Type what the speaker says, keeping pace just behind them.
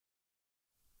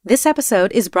This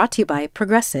episode is brought to you by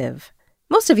Progressive.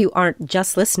 Most of you aren't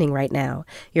just listening right now.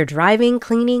 You're driving,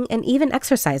 cleaning, and even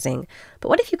exercising. But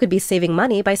what if you could be saving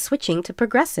money by switching to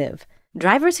Progressive?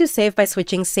 Drivers who save by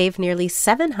switching save nearly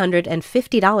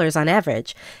 $750 on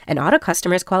average, and auto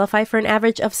customers qualify for an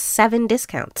average of 7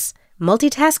 discounts.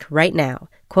 Multitask right now.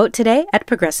 Quote today at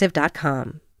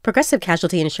Progressive.com. Progressive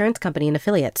Casualty Insurance Company and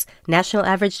Affiliates. National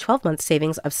average 12-month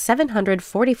savings of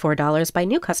 $744 by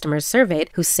new customers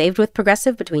surveyed who saved with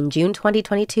Progressive between June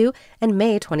 2022 and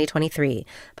May 2023.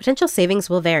 Potential savings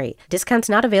will vary. Discounts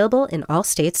not available in all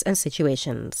states and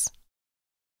situations.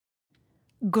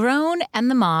 Grown and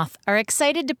The Moth are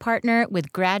excited to partner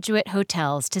with Graduate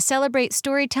Hotels to celebrate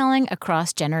storytelling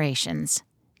across generations.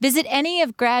 Visit any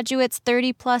of Graduate's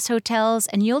 30-plus hotels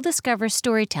and you'll discover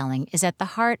storytelling is at the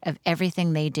heart of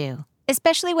everything they do,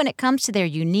 especially when it comes to their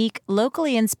unique,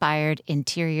 locally inspired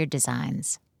interior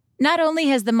designs. Not only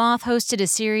has The Moth hosted a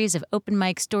series of open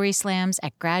mic story slams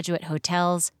at Graduate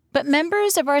Hotels, but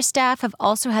members of our staff have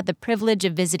also had the privilege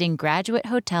of visiting Graduate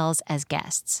Hotels as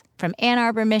guests. From Ann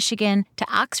Arbor, Michigan to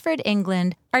Oxford,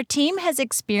 England, our team has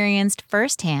experienced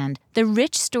firsthand the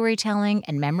rich storytelling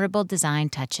and memorable design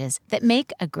touches that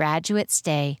make a graduate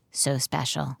stay so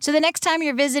special. So the next time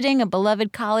you're visiting a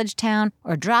beloved college town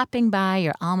or dropping by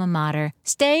your alma mater,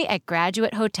 stay at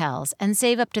Graduate Hotels and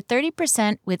save up to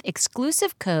 30% with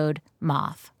exclusive code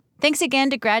MOTH. Thanks again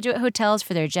to Graduate Hotels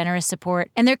for their generous support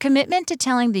and their commitment to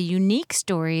telling the unique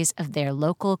stories of their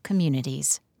local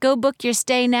communities. Go book your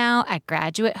stay now at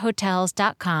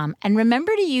graduatehotels.com and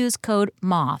remember to use code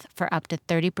MOTH for up to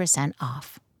 30%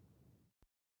 off.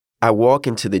 I walk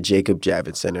into the Jacob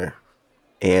Javits Center,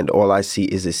 and all I see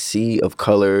is a sea of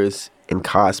colors and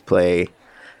cosplay,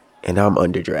 and I'm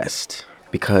underdressed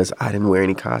because I didn't wear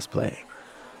any cosplay.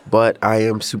 But I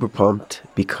am super pumped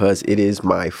because it is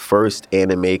my first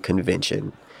anime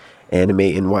convention, Anime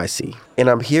NYC.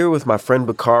 And I'm here with my friend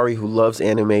Bakari, who loves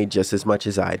anime just as much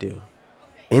as I do.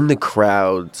 In the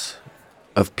crowds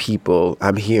of people,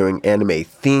 I'm hearing anime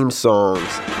theme songs.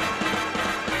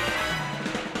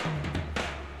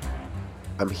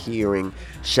 I'm hearing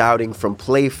shouting from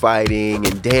play fighting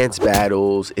and dance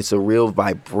battles. It's a real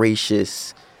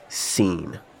vivacious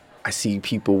scene. I see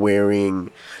people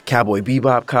wearing Cowboy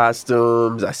Bebop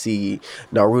costumes. I see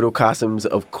Naruto costumes,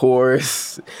 of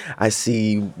course. I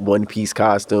see One Piece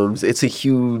costumes. It's a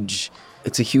huge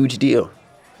deal.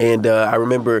 And I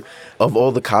remember of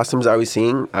all the costumes I was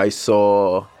seeing, I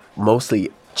saw mostly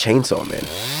Chainsaw Man.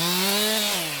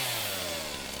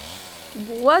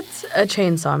 What's a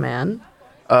Chainsaw Man?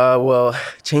 Well,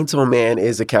 Chainsaw Man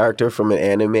is a character from an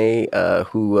anime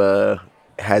who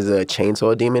has a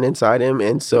chainsaw demon inside him,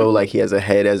 and so like he has a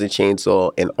head as a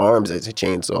chainsaw and arms as a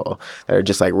chainsaw that are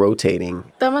just like rotating.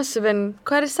 That must have been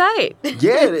quite a sight.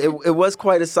 Yeah, it was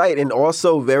quite a sight, and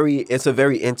also it's a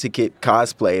very intricate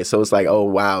cosplay. So it's like, oh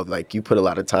wow, like you put a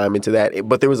lot of time into that.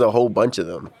 But there was a whole bunch of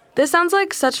them. This sounds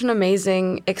like such an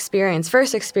amazing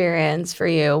first experience for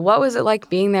you. What was it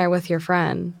like being there with your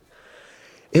friend?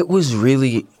 It was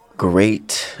really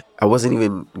great. I wasn't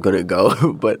even going to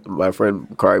go, but my friend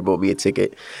Bakari bought me a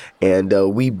ticket, and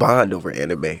we bond over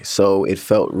anime. So it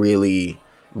felt really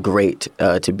great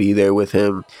to be there with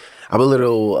him. I'm a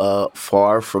little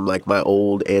far from like my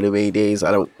old anime days.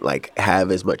 I don't like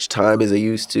have as much time as I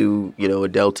used to,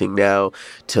 adulting now,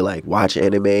 to like watch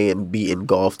anime and be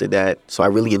engulfed in that. So I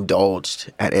really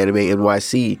indulged at Anime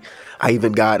NYC. I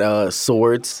even got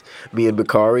swords, me and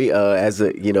Bakari, as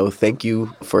a, thank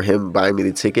you for him buying me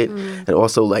the ticket. And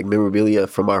also like memorabilia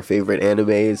from our favorite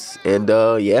animes. And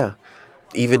yeah,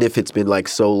 even if it's been like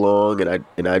so long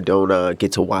and I don't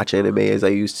get to watch anime as I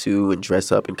used to and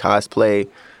dress up and cosplay,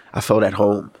 I felt at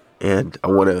home, and I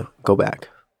want to go back.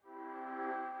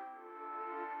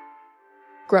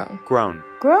 Grown.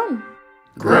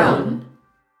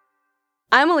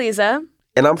 I'm Aliza.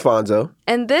 And I'm Fonzo.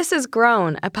 And this is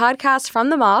Grown, a podcast from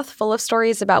The Moth full of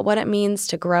stories about what it means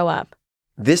to grow up.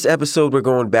 This episode, we're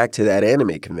going back to that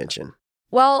anime convention.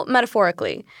 Well,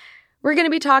 metaphorically. We're going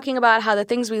to be talking about how the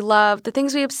things we love, the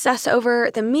things we obsess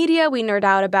over, the media we nerd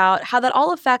out about, how that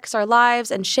all affects our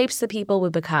lives and shapes the people we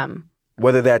become.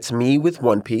 Whether that's me with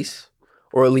One Piece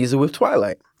or Aliza with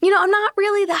Twilight. I'm not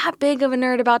really that big of a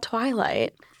nerd about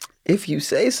Twilight. If you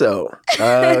say so.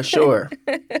 Sure.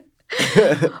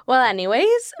 Well,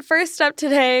 anyways, first up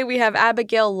today, we have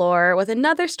Abigail Lohr with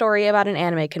another story about an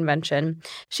anime convention.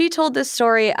 She told this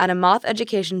story at a Moth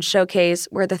Education showcase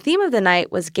where the theme of the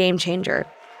night was Game Changer.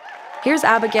 Here's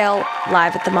Abigail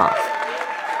live at the Moth.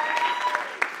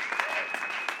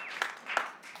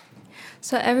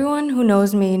 So everyone who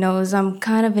knows me knows I'm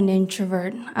kind of an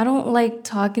introvert. I don't like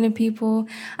talking to people.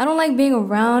 I don't like being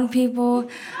around people.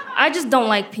 I just don't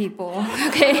like people,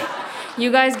 okay?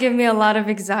 You guys give me a lot of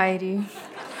anxiety.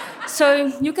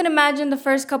 So you can imagine the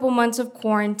first couple months of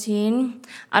quarantine.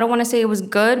 I don't want to say it was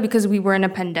good because we were in a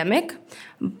pandemic,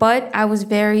 but I was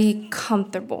very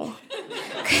comfortable.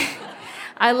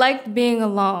 I liked being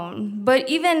alone. But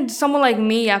even someone like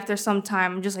me, after some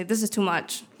time, I'm just like, this is too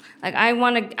much. Like, I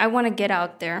want to get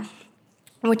out there,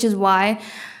 which is why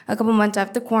a couple months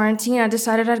after quarantine, I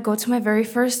decided I'd go to my very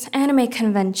first anime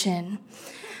convention.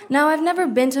 Now, I've never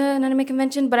been to an anime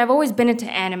convention, but I've always been into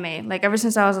anime. Like, ever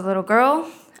since I was a little girl,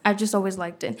 I've just always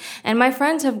liked it. And my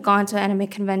friends have gone to anime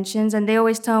conventions, and they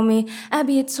always tell me,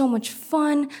 Abby, it's so much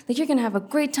fun. Like, you're going to have a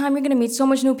great time. You're going to meet so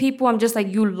much new people. I'm just like,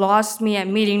 you lost me at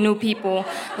meeting new people.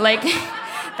 Like,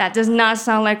 that does not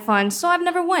sound like fun. So I've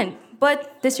never went.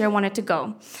 But this year I wanted to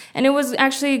go. And it was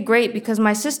actually great because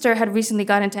my sister had recently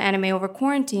got into anime over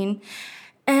quarantine,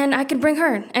 and I could bring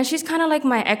her. And she's kind of like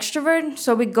my extrovert,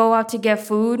 so we go out to get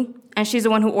food, and she's the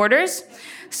one who orders.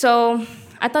 So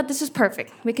I thought this is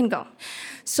perfect. We can go.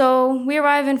 So we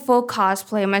arrive in full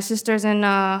cosplay. My sister's in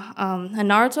a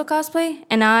Naruto cosplay,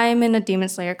 and I'm in a Demon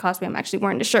Slayer cosplay. I'm actually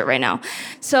wearing the shirt right now.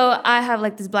 So I have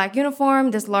like this black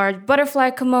uniform, this large butterfly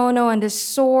kimono, and this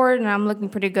sword, and I'm looking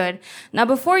pretty good. Now,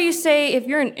 before you say if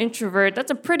you're an introvert,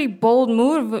 that's a pretty bold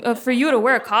move for you to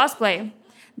wear a cosplay.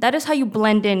 That is how you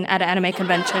blend in at an anime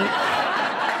convention.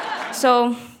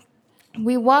 So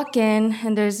we walk in,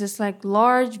 and there's this like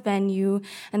large venue,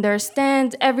 and there are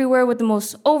stands everywhere with the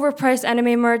most overpriced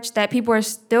anime merch that people are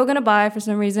still gonna buy for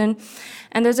some reason.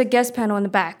 And there's a guest panel in the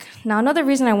back. Now, another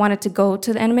reason I wanted to go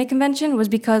to the anime convention was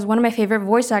because one of my favorite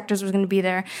voice actors was gonna be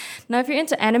there. Now, if you're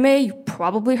into anime, you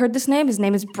probably heard this name. His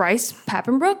name is Bryce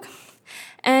Papenbrook.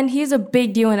 And he's a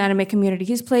big deal in the anime community.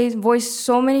 He's voiced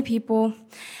so many people,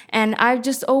 and I've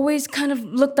just always kind of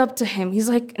looked up to him. He's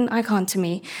like an icon to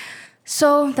me.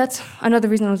 So that's another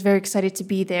reason I was very excited to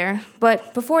be there.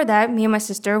 But before that, me and my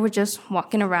sister were just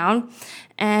walking around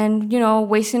and,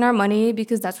 wasting our money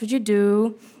because that's what you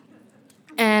do.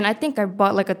 And I think I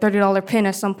bought like a $30 pin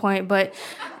at some point, but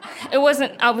I was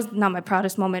not my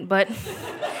proudest moment, but.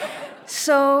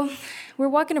 So we're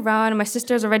walking around, and my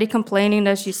sister's already complaining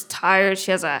that she's tired,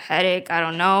 she has a headache, I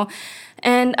don't know.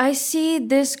 And I see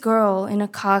this girl in a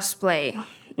cosplay.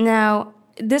 Now,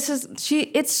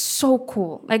 it's so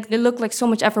cool. Like, it looked like so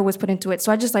much effort was put into it.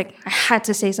 So I had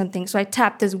to say something. So I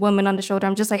tapped this woman on the shoulder.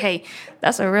 I'm just like, hey,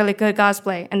 that's a really good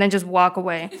cosplay. And then just walk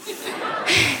away.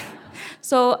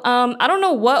 So I don't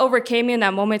know what overcame me in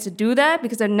that moment to do that,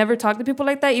 because I've never talked to people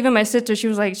like that. Even my sister, she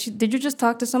was like, did you just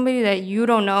talk to somebody that you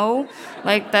don't know?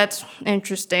 Like, that's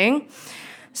interesting.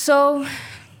 So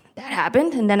that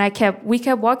happened. And then we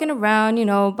kept walking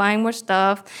around, buying more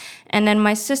stuff. And then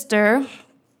my sister,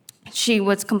 she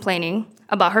was complaining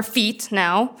about her feet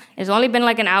now. It's only been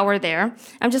like an hour there.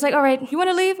 I'm just like, all right, you want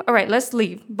to leave? All right, let's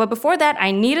leave. But before that,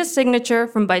 I need a signature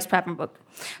from Bryce Papenbrook.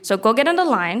 So go get on the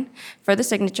line for the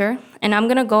signature, and I'm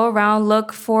going to go around,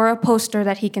 look for a poster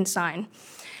that he can sign.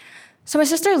 So my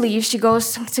sister leaves, she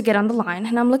goes to get on the line,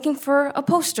 and I'm looking for a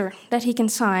poster that he can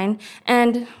sign,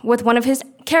 and with one of his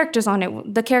characters on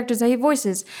it, the characters that he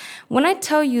voices. When I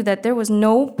tell you that there was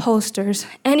no posters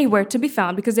anywhere to be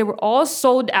found because they were all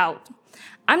sold out,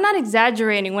 I'm not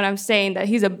exaggerating when I'm saying that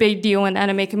he's a big deal in the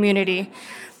anime community.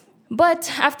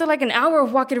 But after like an hour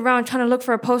of walking around trying to look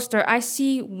for a poster, I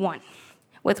see one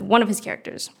with one of his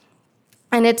characters.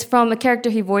 And it's from a character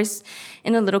he voiced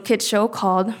in a little kid's show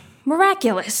called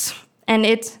Miraculous. And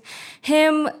it's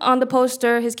him on the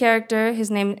poster, his character,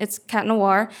 his name, it's Cat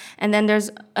Noir. And then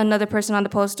there's another person on the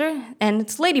poster, and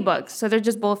it's Ladybug. So they're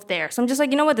just both there. So I'm just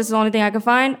like, you know what? This is the only thing I can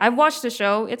find. I've watched the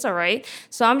show. It's all right.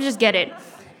 So I'm just get it.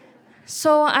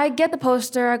 So I get the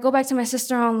poster. I go back to my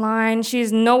sister online.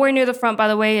 She's nowhere near the front, by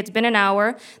the way. It's been an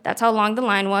hour. That's how long the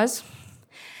line was.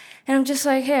 And I'm just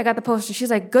like, hey, I got the poster.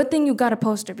 She's like, good thing you got a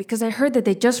poster, because I heard that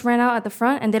they just ran out at the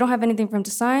front and they don't have anything for him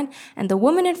to sign. And the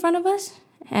woman in front of us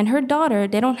and her daughter,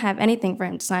 they don't have anything for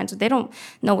him to sign, so they don't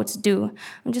know what to do.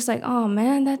 I'm just like, oh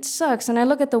man, that sucks. And I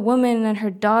look at the woman and her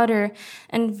daughter,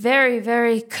 and very,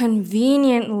 very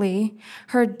conveniently,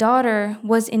 her daughter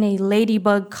was in a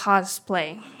Ladybug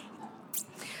cosplay.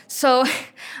 So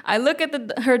I look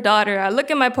at her daughter, I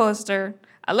look at my poster,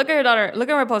 I look at her daughter, look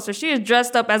at my poster. She is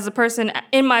dressed up as the person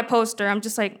in my poster. I'm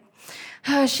just like,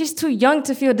 she's too young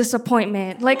to feel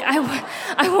disappointment. Like,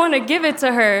 I want to give it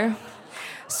to her.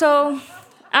 So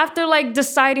after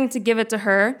deciding to give it to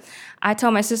her, I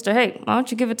tell my sister, hey, why don't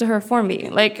you give it to her for me?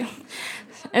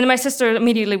 And my sister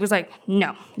immediately was like,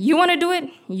 no, you want to do it?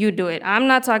 You do it. I'm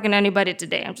not talking to anybody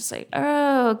today. I'm just like,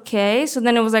 oh, okay. So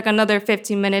then it was like another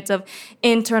 15 minutes of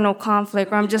internal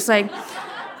conflict where I'm just like,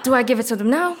 do I give it to them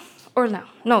now or now?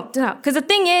 No, now. Because the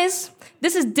thing is,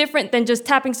 this is different than just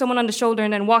tapping someone on the shoulder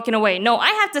and then walking away. No, I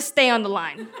have to stay on the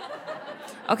line.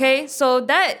 Okay, so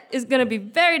that is going to be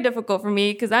very difficult for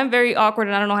me because I'm very awkward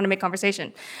and I don't know how to make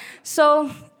conversation. So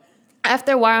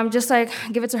after a while, I'm just like,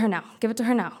 give it to her now. Give it to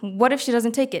her now. What if she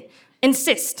doesn't take it?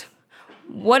 Insist.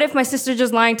 What if my sister's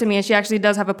just lying to me and she actually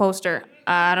does have a poster?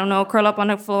 I don't know, curl up on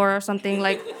the floor or something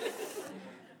like.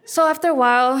 So after a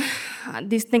while,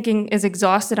 this thinking is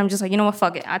exhausted. I'm just like, you know what,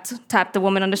 fuck it. I tap the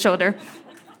woman on the shoulder.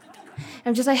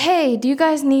 I'm just like, hey, do you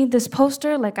guys need this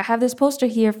poster? Like, I have this poster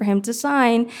here for him to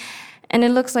sign. And it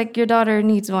looks like your daughter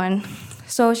needs one.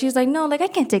 So she's like, no, like, I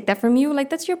can't take that from you. Like,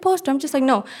 that's your poster. I'm just like,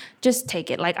 no, just take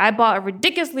it. Like, I bought a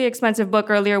ridiculously expensive book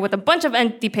earlier with a bunch of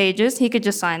empty pages. He could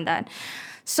just sign that.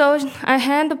 So I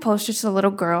hand the poster to the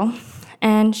little girl,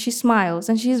 and she smiles,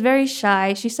 and she's very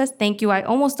shy. She says, thank you. I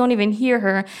almost don't even hear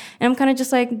her. And I'm kind of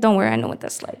just like, don't worry, I know what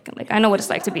that's like. Like, I know what it's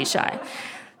like to be shy.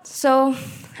 So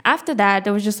after that,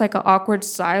 there was just like an awkward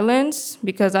silence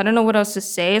because I don't know what else to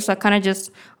say. So I kind of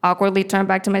just awkwardly turned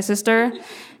back to my sister.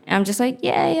 And I'm just like,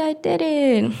 yay, I did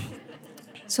it.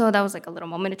 So that was like a little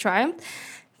moment of triumph.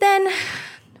 Then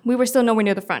we were still nowhere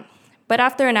near the front. But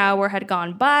after an hour had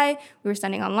gone by, we were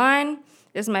standing on line.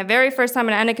 This is my very first time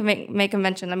at an anime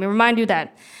convention. Let me remind you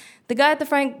that. The guy at the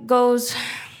front goes,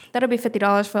 that'll be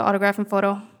 $50 for autograph and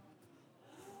photo.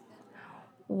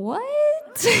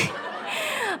 What?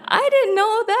 I didn't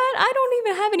know that. I don't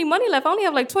even have any money left. I only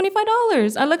have like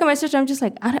 $25. I look at my sister. I'm just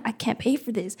like, I can't pay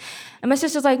for this. And my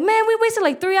sister's like, man, we wasted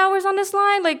like 3 hours on this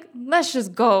line. Like, let's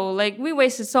just go. Like, we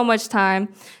wasted so much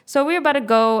time. So we were about to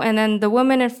go. And then the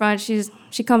woman in front,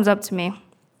 she comes up to me.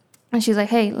 And she's like,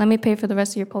 hey, let me pay for the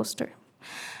rest of your poster.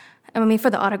 For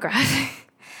the autograph.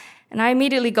 And I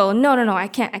immediately go, no, I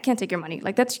can't take your money.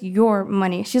 Like, that's your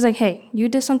money. She's like, hey, you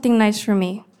did something nice for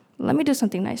me. Let me do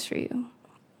something nice for you.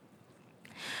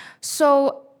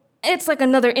 So it's like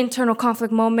another internal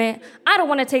conflict moment. I don't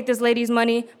want to take this lady's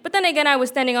money, but then again, I was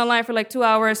standing online for like 2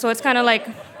 hours, so it's kind of like,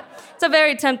 it's a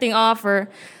very tempting offer.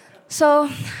 So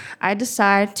I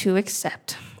decide to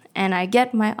accept, and I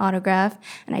get my autograph,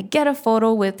 and I get a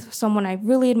photo with someone I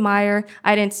really admire.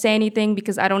 I didn't say anything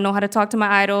because I don't know how to talk to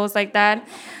my idols like that.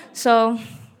 So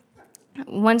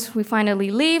once we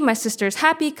finally leave, my sister's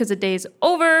happy because the day's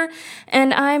over,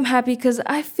 and I'm happy because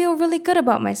I feel really good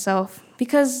about myself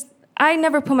because I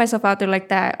never put myself out there like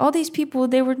that. All these people,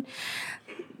 they were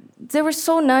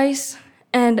so nice,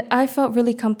 and I felt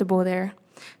really comfortable there.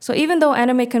 So even though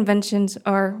anime conventions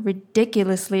are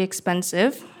ridiculously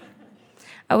expensive,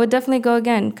 I would definitely go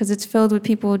again because it's filled with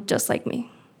people just like me.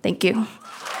 Thank you.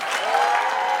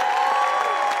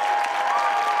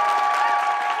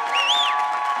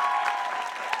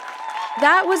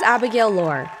 That was Abigail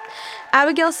Lohr.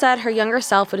 Abigail said her younger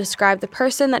self would describe the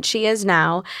person that she is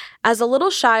now as a little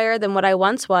shyer than what I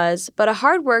once was, but a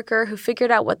hard worker who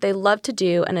figured out what they love to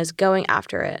do and is going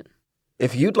after it.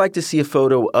 If you'd like to see a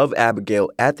photo of Abigail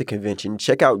at the convention,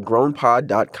 check out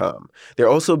grownpod.com.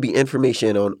 There'll also be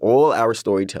information on all our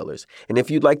storytellers. And if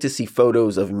you'd like to see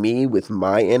photos of me with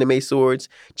my anime swords,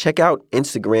 check out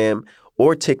Instagram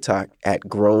or TikTok at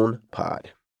grownpod.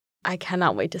 I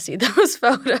cannot wait to see those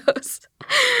photos.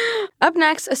 Up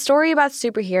next, a story about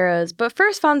superheroes. But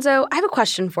first, Fonzo, I have a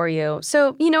question for you.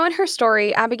 So, in her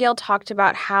story, Abigail talked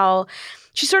about how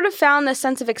she sort of found this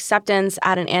sense of acceptance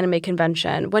at an anime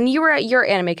convention. When you were at your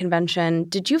anime convention,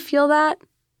 did you feel that?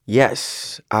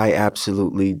 Yes, I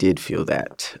absolutely did feel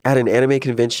that. At an anime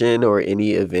convention or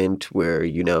any event where,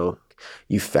 you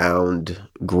found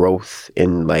growth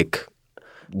in like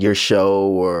your show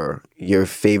or your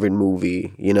favorite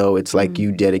movie, it's like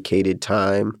you dedicated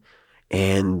time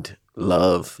and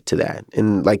love to that.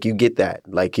 And like you get that,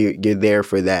 like you're there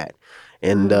for that.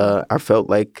 And I felt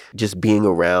like just being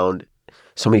around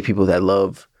so many people that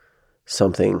love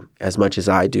something as much as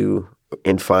I do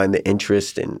and find the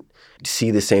interest and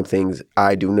see the same things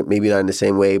I do, maybe not in the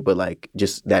same way, but like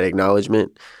just that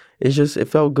acknowledgement, it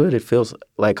felt good. It feels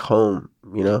like home,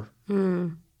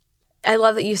 I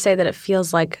love that you say that it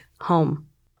feels like home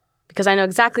because I know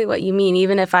exactly what you mean,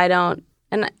 even if I don't.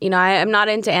 And, I am not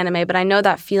into anime, but I know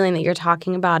that feeling that you're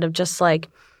talking about of just like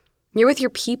you're with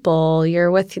your people, you're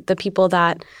with the people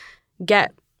that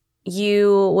get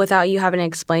you without you having to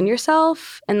explain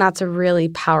yourself. And that's a really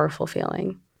powerful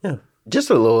feeling. Yeah. Just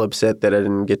a little upset that I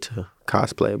didn't get to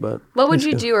cosplay, but... What would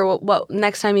you do, or what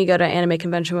next time you go to an anime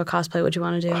convention, what cosplay would you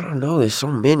want to do? I don't know. There's so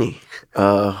many.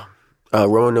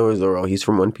 Roronoa Zoro, he's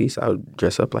from One Piece. I would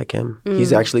dress up like him.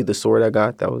 He's actually the sword I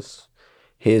got. That was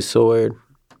his sword.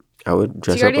 I would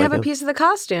dress up like him. So you already have a piece of the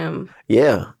costume.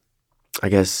 Yeah. I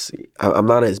guess I'm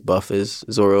not as buff as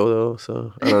Zoro, though,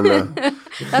 so I don't know.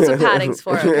 That's what padding's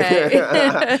for, okay?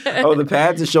 Oh, the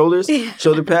pads, the shoulders?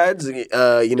 Shoulder pads?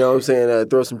 You know what I'm saying?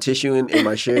 Throw some tissue in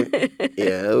my shirt.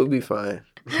 Yeah, it would be fine.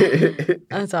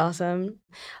 That's awesome.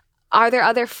 Are there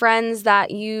other friends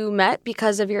that you met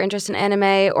because of your interest in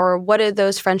anime, or what did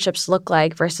those friendships look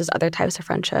like versus other types of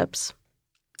friendships?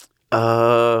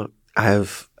 I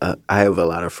have a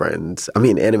lot of friends. I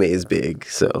mean, anime is big,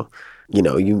 so you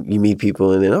know, you meet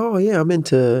people and then, oh yeah, I'm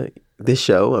into this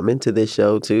show. I'm into this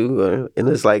show too, and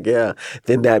it's like, yeah.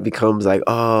 Then that becomes like,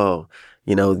 oh,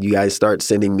 you know, you guys start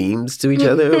sending memes to each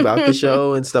other about the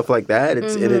show and stuff like that. And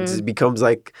it becomes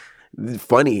like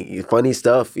funny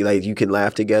stuff like you can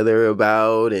laugh together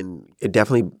about, and it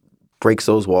definitely breaks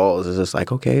those walls. It's just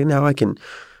like, okay, now I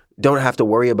don't have to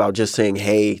worry about just saying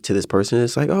hey to this person.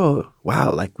 It's like, oh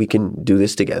wow, like we can do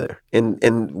this together.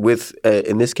 And with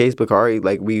in this case, Bakari,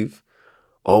 like we've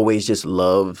always just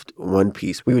loved One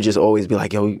Piece. We would just always be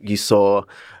like, yo, you saw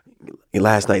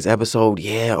last night's episode?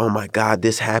 Yeah, oh my God,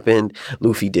 this happened.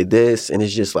 Luffy did this. And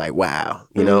it's just like, wow,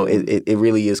 you know, it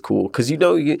really is cool. Because, you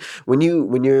know, when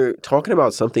you're talking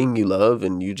about something you love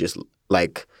and you just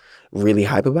like really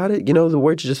hype about it, you know, the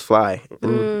words just fly.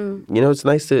 And, you know, it's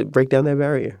nice to break down that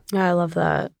barrier. Yeah, I love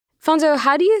that. Fonzo,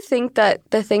 how do you think that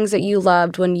the things that you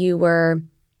loved when you were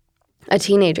a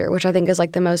teenager, which I think is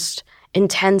like the most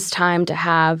intense time to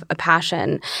have a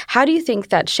passion, how do you think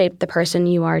that shaped the person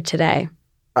you are today?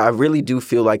 I really do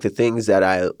feel like the things that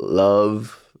I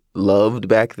loved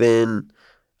back then,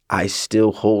 I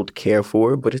still hold care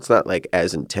for, but it's not like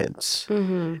as intense.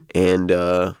 And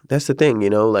that's the thing, you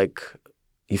know, like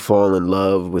you fall in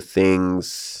love with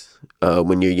things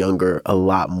when you're younger a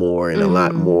lot more and a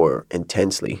lot more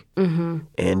intensely.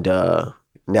 And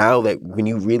now that when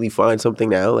you really find something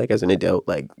now, like as an adult,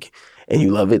 like, and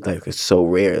you love it, like it's so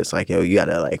rare. It's like, yo, you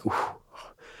gotta like, whew.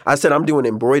 I said, I'm doing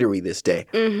embroidery this day.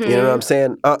 You know what I'm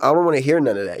saying? I don't want to hear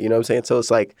none of that. You know what I'm saying? So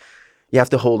it's like, you have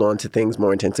to hold on to things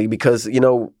more intensely because, you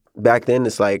know, back then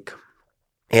it's like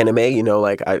anime, you know,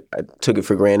 like I took it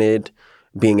for granted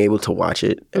being able to watch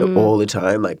it all the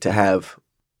time. Like to have,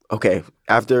 okay,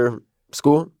 after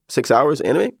school, 6 hours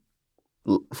anime?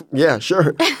 Yeah,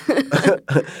 sure.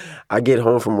 I get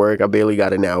home from work, I barely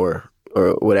got an hour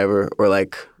or whatever, or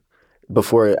like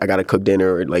before I got to cook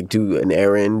dinner or like do an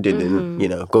errand and then, you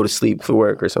know, go to sleep for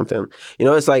work or something. You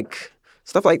know, it's like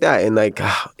stuff like that. And like,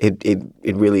 it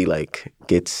really like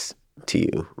gets to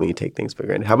you when you take things for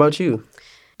granted. How about you?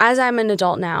 As I'm an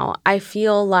adult now, I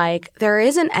feel like there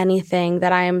isn't anything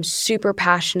that I am super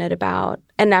passionate about.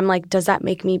 And I'm like, does that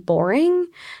make me boring?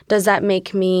 Does that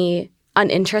make me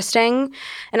uninteresting?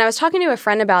 And I was talking to a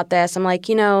friend about this. I'm like,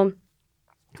 you know,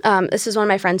 this is one of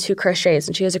my friends who crochets,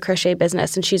 and she has a crochet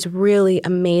business, and she's really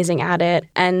amazing at it.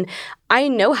 And I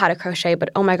know how to crochet, but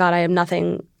oh my God, I am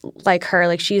nothing like her.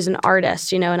 Like she's an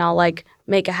artist, you know, and I'll like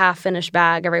make a half-finished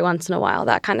bag every once in a while,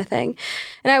 that kind of thing.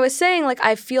 And I was saying, like,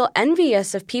 I feel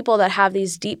envious of people that have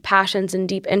these deep passions and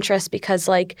deep interests because,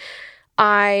 like,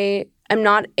 I am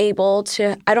not able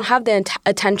to, I don't have the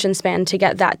attention span to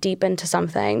get that deep into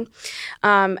something.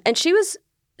 And she was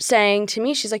saying to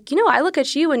me, she's like, you know, I look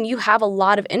at you and you have a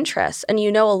lot of interests and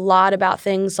you know a lot about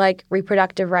things like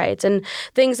reproductive rights and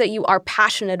things that you are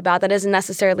passionate about that isn't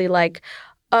necessarily like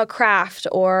a craft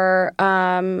or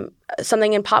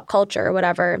something in pop culture or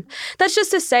whatever. That's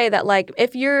just to say that, like,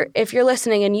 if you're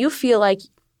listening and you feel like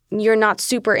you're not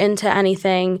super into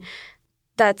anything,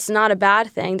 that's not a bad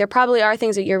thing. There probably are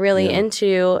things that you're really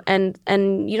into, and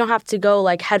you don't have to go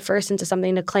like headfirst into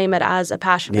something to claim it as a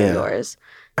passion of yours.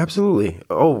 Absolutely.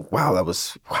 Oh, wow. That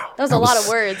was a lot of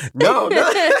words. No,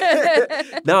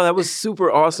 no, that was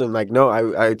super awesome. Like, no,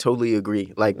 I totally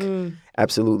agree. Like,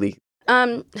 absolutely.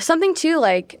 Something too,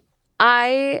 like,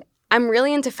 I'm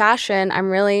really into fashion. I'm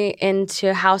really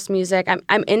into house music.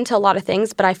 I'm into a lot of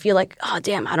things, but I feel like, oh,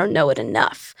 damn, I don't know it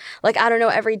enough. Like, I don't know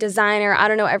every designer. I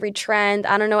don't know every trend.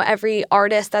 I don't know every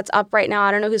artist that's up right now.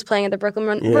 I don't know who's playing at the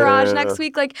Brooklyn Barrage next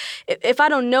week. Like, if I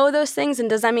don't know those things, then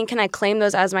does that mean, can I claim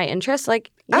those as my interests? Like,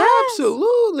 yes.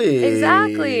 Absolutely.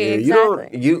 Exactly.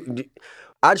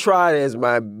 I tried as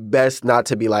my best not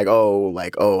to be like,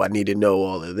 I need to know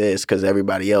all of this because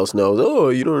everybody else knows. Oh,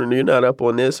 you're not up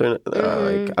on this, or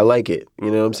like I like it. You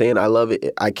know what I'm saying? I love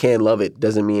it. I can love it.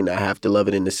 Doesn't mean I have to love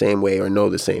it in the same way or know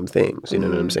the same things. You know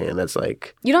what I'm saying? That's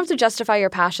like, you don't have to justify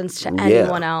your passions to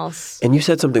anyone else. And you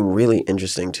said something really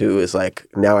interesting too. Is like,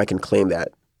 now I can claim that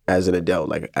as an adult.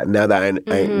 Like, now that I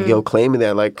claiming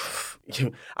that, like,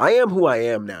 I am who I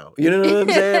am now. You know what I'm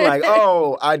saying? Like,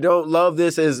 oh, I don't love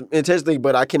this as intensely,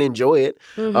 but I can enjoy it.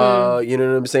 Mm-hmm. You know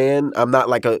what I'm saying? I'm not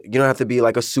like you don't have to be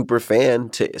like a super fan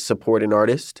to support an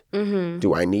artist. Mm-hmm.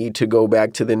 Do I need to go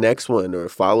back to the next one or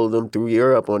follow them through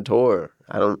Europe on tour?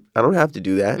 I don't have to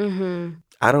do that. Mm-hmm.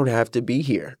 I don't have to be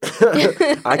here.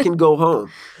 I can go home.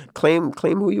 Claim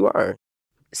who you are.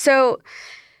 So,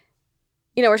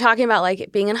 we're talking about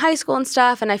like being in high school and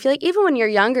stuff, and I feel like even when you're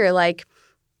younger, like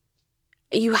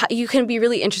you can be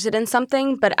really interested in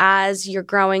something, but as you're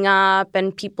growing up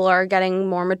and people are getting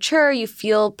more mature, you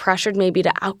feel pressured maybe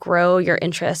to outgrow your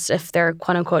interests if they're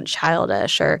quote unquote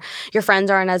childish or your friends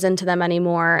aren't as into them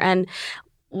anymore. And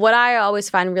what I always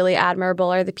find really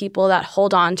admirable are the people that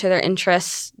hold on to their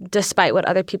interests despite what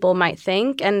other people might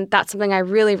think. And that's something I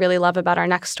really, really love about our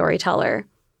next storyteller.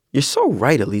 You're so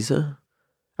right, Aliza.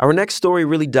 Our next story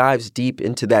really dives deep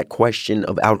into that question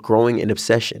of outgrowing an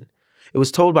obsession. It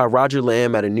was told by Roger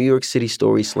Lamb at a New York City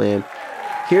Story Slam.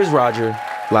 Here's Roger,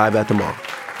 live at the mall.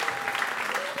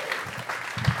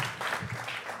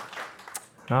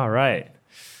 All right.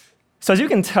 So as you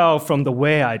can tell from the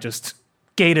way I just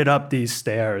gated up these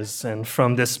stairs and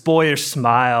from this boyish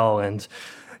smile and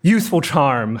youthful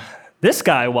charm, this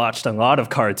guy watched a lot of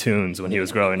cartoons when he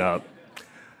was growing up.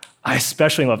 I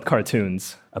especially loved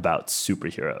cartoons about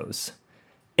superheroes.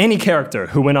 Any character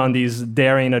who went on these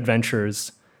daring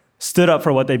adventures stood up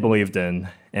for what they believed in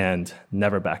and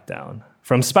never backed down.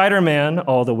 From Spider-Man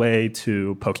all the way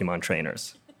to Pokemon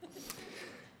trainers.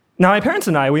 Now, my parents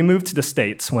and I, we moved to the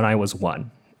States when I was 1.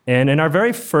 And in our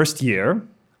very first year,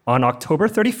 on October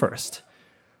 31st,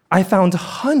 I found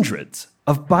hundreds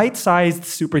of bite-sized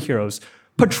superheroes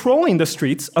patrolling the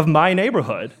streets of my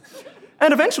neighborhood.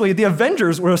 And eventually, the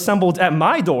Avengers were assembled at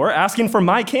my door asking for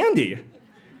my candy.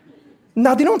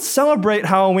 Now, they don't celebrate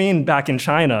Halloween back in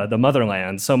China, the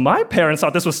motherland, so my parents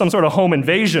thought this was some sort of home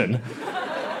invasion.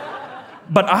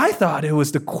 But I thought it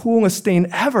was the coolest thing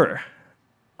ever.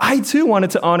 I, too, wanted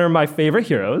to honor my favorite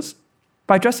heroes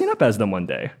by dressing up as them one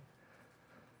day.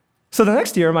 So the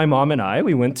next year, my mom and I,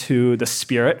 we went to the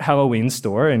Spirit Halloween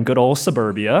store in good old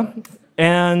suburbia,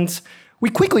 and we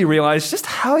quickly realized just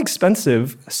how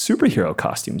expensive superhero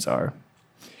costumes are.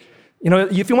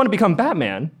 If you want to become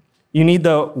Batman, you need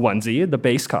the onesie, the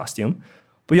base costume,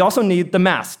 but you also need the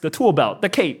mask, the tool belt, the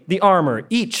cape, the armor,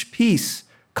 each piece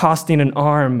costing an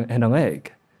arm and a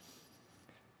leg.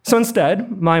 So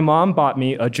instead, my mom bought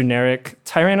me a generic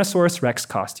Tyrannosaurus Rex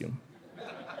costume.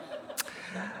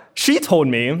 She told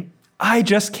me, I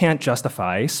just can't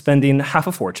justify spending half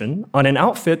a fortune on an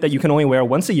outfit that you can only wear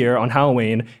once a year on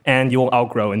Halloween and you'll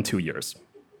outgrow in 2 years.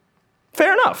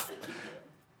 Fair enough.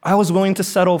 I was willing to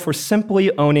settle for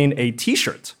simply owning a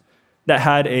t-shirt that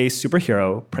had a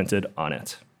superhero printed on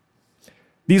it.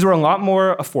 These were a lot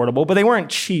more affordable, but they weren't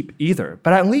cheap either.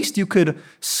 But at least you could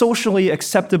socially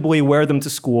acceptably wear them to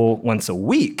school once a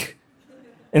week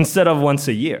instead of once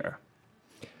a year.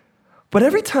 But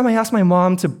every time I asked my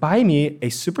mom to buy me a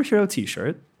superhero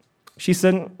t-shirt, she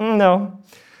said, no,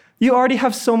 you already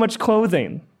have so much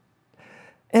clothing.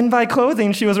 And by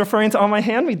clothing, she was referring to all my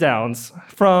hand-me-downs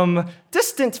from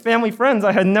distant family friends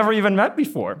I had never even met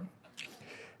before.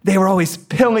 They were always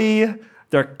pilly,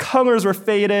 their colors were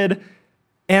faded,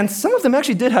 and some of them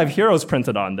actually did have heroes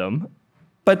printed on them,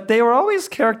 but they were always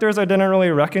characters I didn't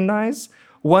really recognize,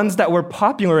 ones that were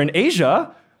popular in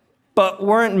Asia, but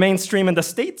weren't mainstream in the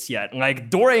States yet, like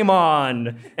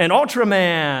Doraemon and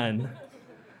Ultraman.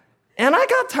 And I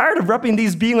got tired of repping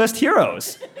these B-list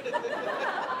heroes.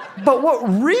 But what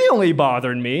really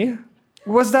bothered me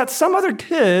was that some other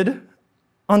kid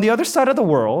on the other side of the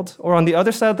world or on the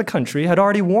other side of the country had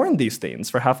already worn these things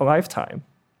for half a lifetime.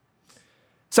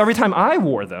 So every time I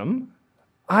wore them,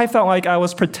 I felt like I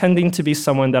was pretending to be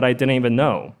someone that I didn't even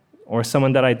know or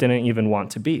someone that I didn't even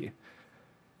want to be.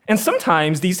 And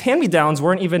sometimes these hand-me-downs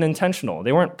weren't even intentional.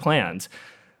 They weren't planned.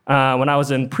 When I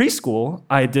was in preschool,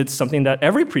 I did something that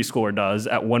every preschooler does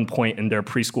at one point in their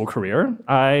preschool career.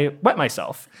 I wet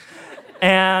myself.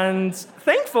 And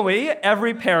thankfully,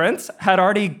 every parent had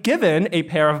already given a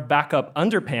pair of backup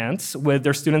underpants with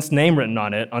their student's name written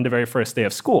on it on the very first day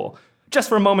of school, just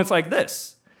for moments like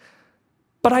this.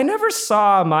 But I never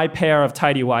saw my pair of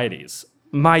tighty-whities.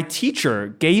 My teacher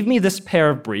gave me this pair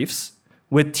of briefs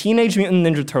with Teenage Mutant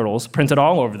Ninja Turtles printed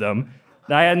all over them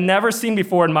that I had never seen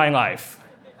before in my life.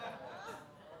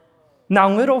 Now,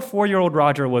 little 4-year-old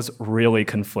Roger was really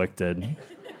conflicted.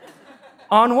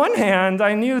 On one hand,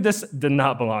 I knew this did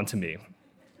not belong to me.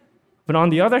 But on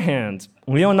the other hand,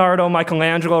 Leonardo,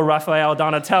 Michelangelo, Raphael,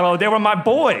 Donatello, they were my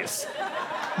boys.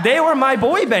 They were my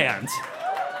boy band.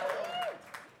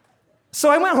 So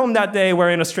I went home that day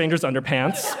wearing a stranger's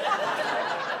underpants.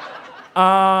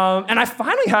 And I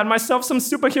finally had myself some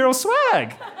superhero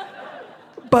swag.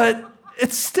 But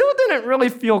it still didn't really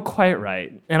feel quite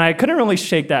right. And I couldn't really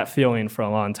shake that feeling for a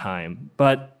long time.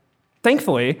 But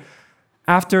thankfully,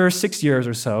 after 6 years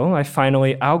or so, I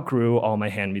finally outgrew all my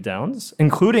hand-me-downs,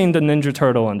 including the Ninja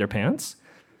Turtle underpants.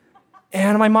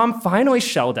 And my mom finally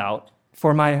shelled out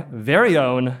for my very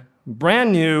own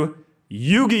brand new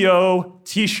Yu-Gi-Oh!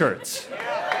 T-shirt.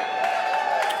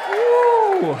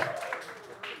 Woo!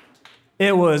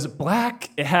 It was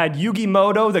black, it had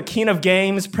Yu-Gi-Moto, the king of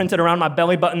games, printed around my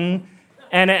belly button,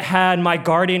 and it had my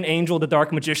guardian angel, the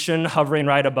dark magician, hovering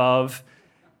right above.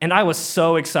 And I was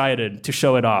so excited to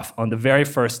show it off on the very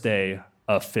first day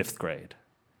of 5th grade.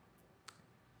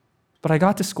 But I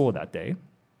got to school that day,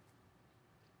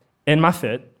 in my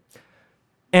fit,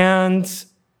 and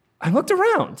I looked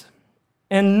around,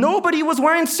 and nobody was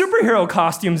wearing superhero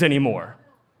costumes anymore.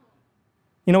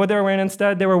 You know what they were wearing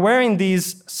instead? They were wearing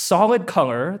these solid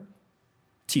color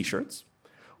t-shirts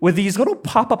with these little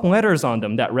pop-up letters on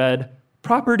them that read,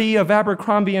 "Property of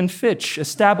Abercrombie & Fitch,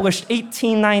 established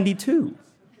 1892.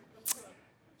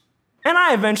 And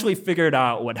I eventually figured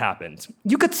out what happened.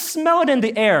 You could smell it in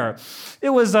the air.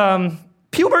 It was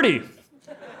puberty.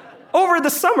 Over the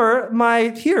summer,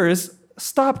 my peers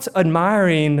stopped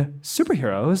admiring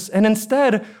superheroes and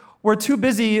instead were too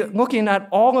busy looking at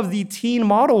all of the teen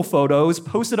model photos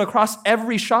posted across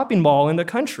every shopping mall in the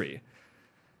country.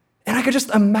 And I could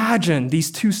just imagine these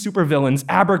two supervillains,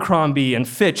 Abercrombie and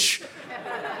Fitch,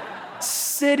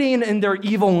 sitting in their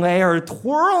evil lair,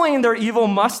 twirling their evil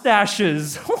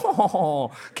mustaches,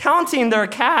 counting their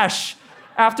cash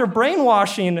after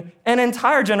brainwashing an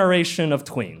entire generation of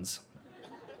tweens.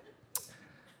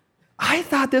 I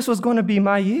thought this was going to be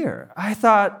my year. I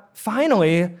thought,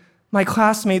 finally, my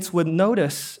classmates would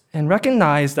notice and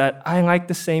recognize that I liked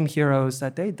the same heroes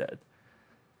that they did.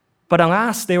 But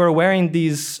alas, they were wearing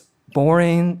these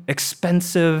boring,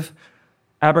 expensive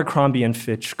Abercrombie &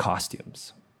 Fitch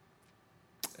costumes.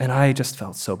 And I just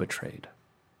felt so betrayed.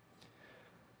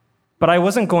 But I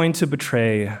wasn't going to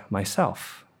betray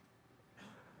myself.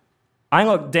 I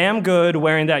looked damn good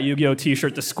wearing that Yu-Gi-Oh!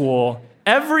 T-shirt to school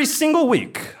every single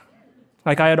week,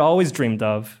 like I had always dreamed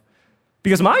of.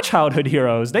 Because my childhood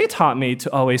heroes, they taught me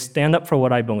to always stand up for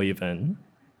what I believe in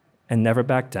and never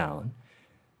back down.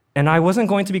 And I wasn't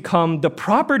going to become the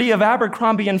property of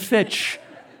Abercrombie & Fitch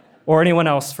or anyone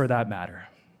else for that matter.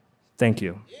 Thank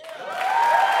you.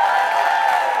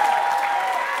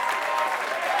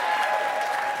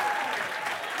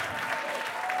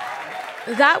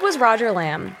 That was Roger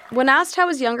Lamb. When asked how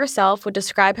his younger self would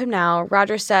describe him now,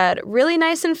 Roger said, "Really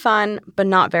nice and fun, but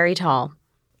not very tall."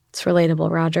 It's relatable,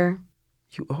 Roger.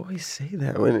 You always say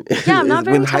that when, I'm not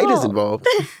very when tall. height is involved.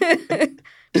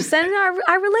 Just saying,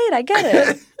 I relate, I get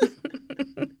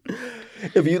it.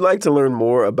 If you'd like to learn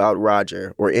more about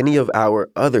Roger or any of our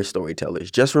other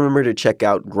storytellers, just remember to check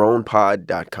out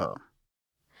grownpod.com.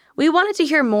 We wanted to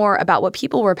hear more about what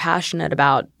people were passionate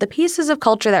about, the pieces of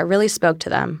culture that really spoke to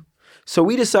them. So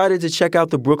we decided to check out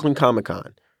the Brooklyn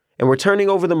Comic-Con. And we're turning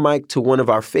over the mic to one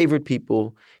of our favorite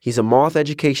people. He's a Moth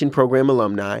Education Program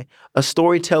alumni, a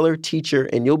storyteller, teacher,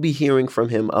 and you'll be hearing from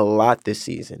him a lot this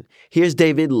season. Here's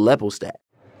David Lepelstadt.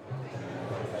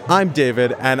 I'm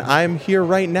David, and I'm here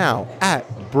right now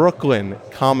at Brooklyn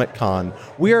Comic-Con.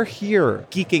 We are here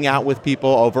geeking out with people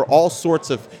over all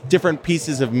sorts of different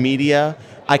pieces of media.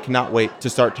 I cannot wait to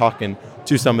start talking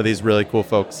to some of these really cool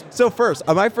folks. So first,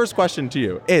 my first question to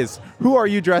you is, who are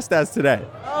you dressed as today?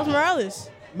 Miles Morales.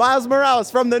 Miles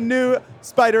Morales from the new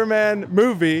Spider-Man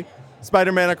movie,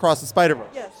 Spider-Man Across the Spider-Verse.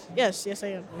 Yes, I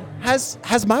am.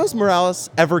 Has Miles Morales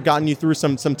ever gotten you through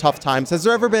some tough times? Has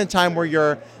there ever been a time where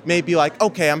you're maybe like,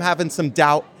 okay, I'm having some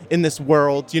doubt in this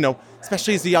world,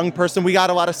 especially as a young person, we got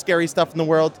a lot of scary stuff in the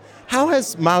world. How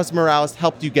has Miles Morales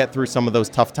helped you get through some of those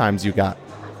tough times you got?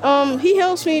 He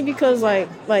helps me because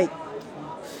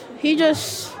he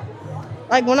just,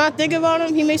 when I think about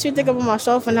him, he makes me think about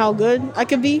myself and how good I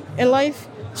could be in life.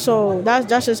 So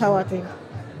that's just how I think.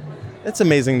 It's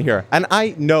amazing to hear. And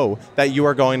I know that you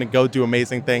are going to go do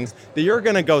amazing things, that you're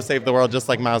going to go save the world just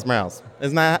like Miles Morales.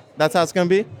 That's how it's going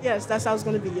to be? Yes, that's how it's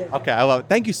going to be, yeah. Okay, I love it.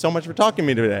 Thank you so much for talking to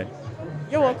me today.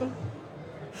 You're welcome.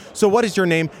 So what is your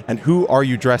name and who are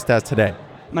you dressed as today?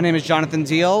 My name is Jonathan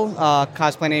Deal,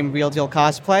 cosplay name Real Deal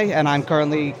Cosplay, and I'm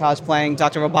currently cosplaying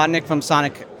Dr. Robotnik from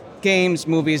Sonic games,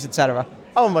 movies, etc.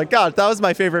 Oh my God, that was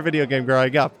my favorite video game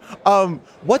growing up.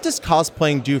 What does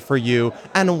cosplaying do for you,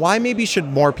 and why maybe should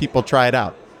more people try it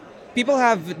out? people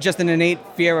have just an innate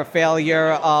fear of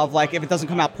failure of like, if it doesn't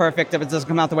come out perfect, if it doesn't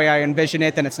come out the way I envision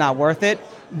it, then it's not worth it.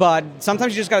 But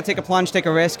sometimes you just got to take a plunge, take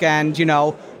a risk. And,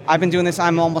 I've been doing this,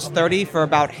 I'm almost 30 for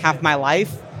about half my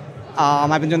life.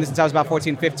 I've been doing this since I was about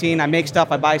 14, 15. I make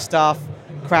stuff, I buy stuff,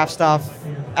 craft stuff.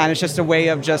 And it's just a way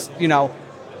of just,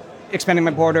 expanding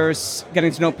my borders,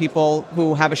 getting to know people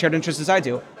who have a shared interest as I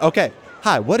do. Okay.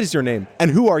 Hi, what is your name? And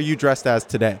who are you dressed as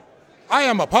today? I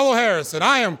am Apollo Harris, and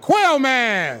I am Quail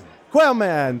Man. Quail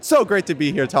Man, so great to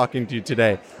be here talking to you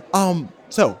today.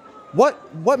 So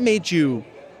what made you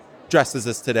dress as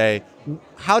this today?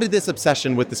 How did this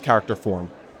obsession with this character form?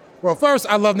 Well, first,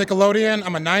 I love Nickelodeon.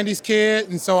 I'm a 90s kid,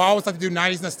 and so I always like to do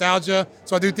 90s nostalgia.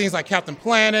 So I do things like Captain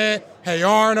Planet, Hey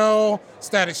Arnold,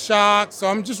 Static Shock.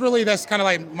 So that's kind of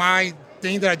like my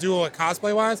thing that I do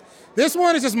cosplay-wise. This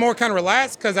one is just more kind of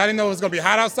relaxed because I didn't know it was going to be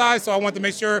hot outside, so I wanted to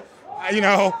make sure, I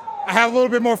have a little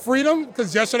bit more freedom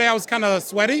because yesterday I was kind of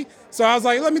sweaty. So I was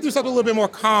like, let me do something a little bit more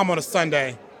calm on a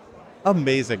Sunday.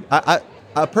 Amazing.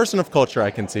 A person of culture,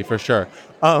 I can see for sure.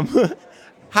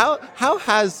 How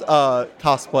has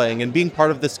cosplaying and being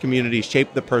part of this community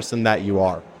shaped the person that you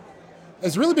are?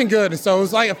 It's really been good. And so it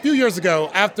was like a few years ago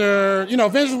after,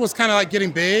 Avengers was kind of like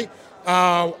getting big.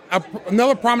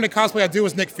 Another prominent cosplay I do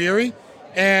was Nick Fury.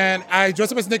 And I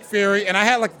dressed up as Nick Fury and I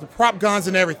had like the prop guns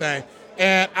and everything.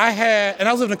 And I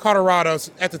was living in Colorado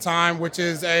at the time, which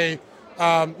is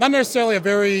not necessarily a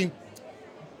very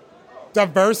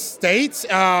diverse state.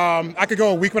 I could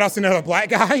go a week without seeing a black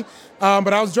guy.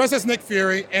 But I was dressed as Nick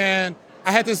Fury and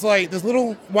I had this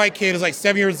little white kid who's like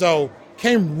 7 years old,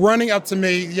 came running up to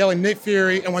me, yelling Nick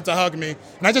Fury, and went to hug me.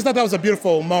 And I just thought that was a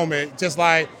beautiful moment. Just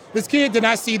like, this kid did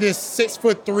not see this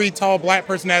 6'3" tall black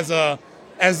person as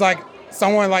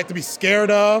someone like to be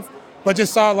scared of, but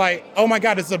just saw like, oh my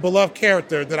God, it's a beloved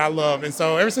character that I love. And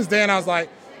so ever since then, I was like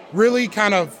really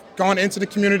kind of gone into the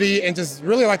community and just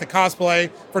really like to cosplay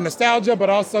for nostalgia, but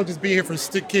also just be here for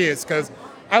kids because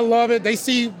I love it. They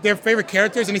see their favorite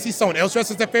characters and they see someone else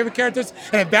dressed as their favorite characters,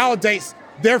 and it validates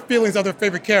their feelings of their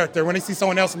favorite character when they see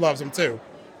someone else who loves them too.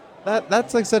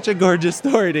 That's like such a gorgeous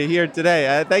story to hear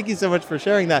today. Thank you so much for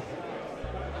sharing that.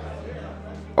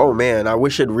 Oh man, I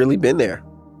wish I'd really been there.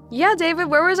 Yeah, David,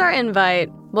 where was our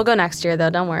invite? We'll go next year, though,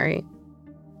 don't worry.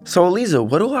 So, Eliza,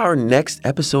 what will our next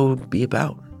episode be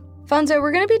about? Fonzo,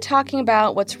 we're going to be talking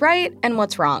about what's right and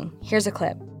what's wrong. Here's a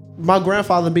clip. My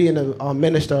grandfather being a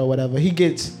minister or whatever, he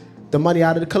gets the money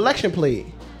out of the collection plate.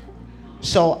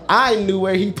 So I knew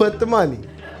where he put the money.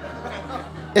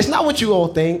 It's not what you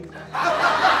all think.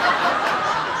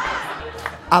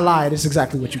 I lied, it's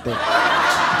exactly what you think.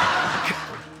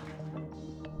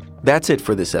 That's it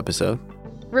for this episode.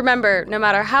 Remember, no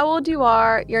matter how old you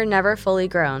are, you're never fully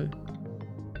grown.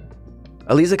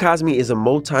 Eliza Cosme is a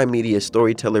multimedia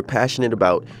storyteller passionate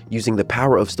about using the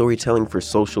power of storytelling for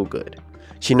social good.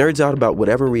 She nerds out about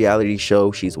whatever reality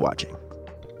show she's watching.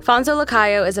 Fonzo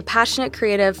Lacayo is a passionate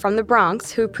creative from the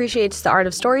Bronx who appreciates the art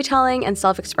of storytelling and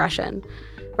self-expression.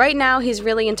 Right now, he's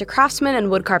really into craftsman and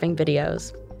woodcarving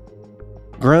videos.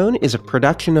 Grown is a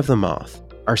production of The Moth.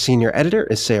 Our senior editor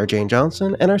is Sarah Jane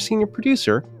Johnson, and our senior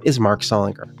producer is Mark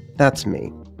Solinger. That's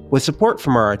me. With support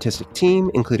from our artistic team,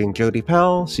 including Jody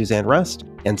Powell, Suzanne Rust,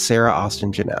 and Sarah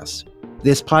Austin Janess.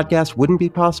 This podcast wouldn't be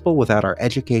possible without our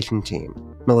education team.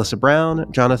 Melissa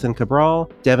Brown, Jonathan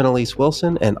Cabral, Devin Elise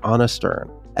Wilson, and Anna Stern,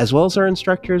 as well as our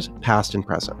instructors, past and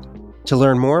present. To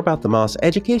learn more about the Moth's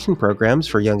education programs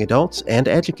for young adults and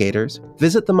educators,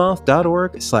 visit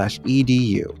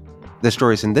themoth.org/edu. The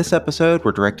stories in this episode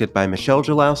were directed by Michelle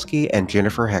Jalowski and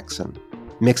Jennifer Hexon.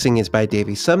 Mixing is by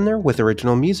Davey Sumner, with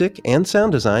original music and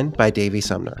sound design by Davey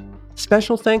Sumner.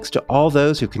 Special thanks to all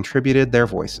those who contributed their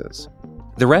voices.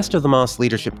 The rest of the Moss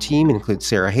leadership team includes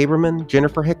Sarah Haberman,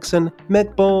 Jennifer Hickson,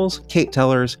 Meg Bowles, Kate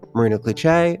Tellers, Marina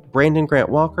Cliche, Brandon Grant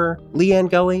Walker,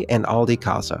 Leanne Gully, and Aldi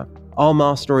Kaza. All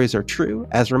Moss stories are true,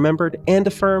 as remembered and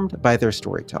affirmed by their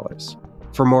storytellers.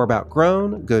 For more about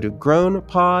Grown, go to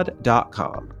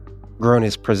grownpod.com. Grown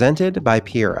is presented by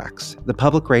PRX, the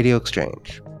Public Radio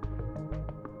Exchange.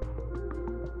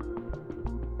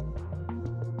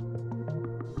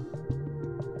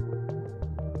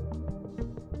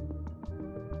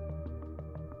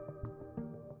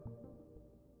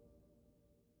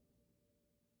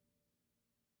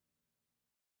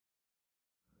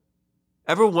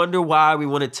 Ever wonder why we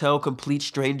want to tell complete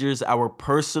strangers our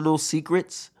personal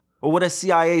secrets? Or what a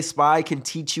CIA spy can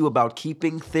teach you about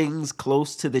keeping things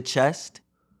close to the chest?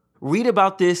 Read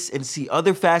about this and see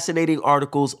other fascinating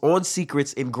articles on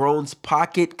secrets in Grown's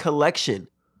Pocket collection.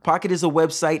 Pocket is a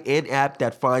website and app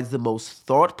that finds the most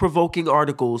thought-provoking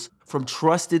articles from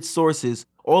trusted sources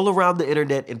all around the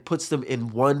internet and puts them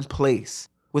in one place.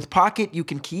 With Pocket, you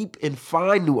can keep and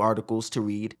find new articles to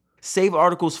read, save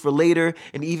articles for later,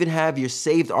 and even have your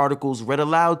saved articles read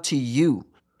aloud to you.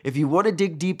 If you want to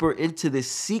dig deeper into this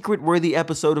secret-worthy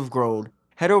episode of Grown,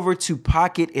 head over to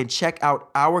Pocket and check out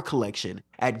our collection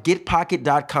at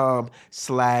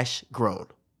getpocket.com/grown.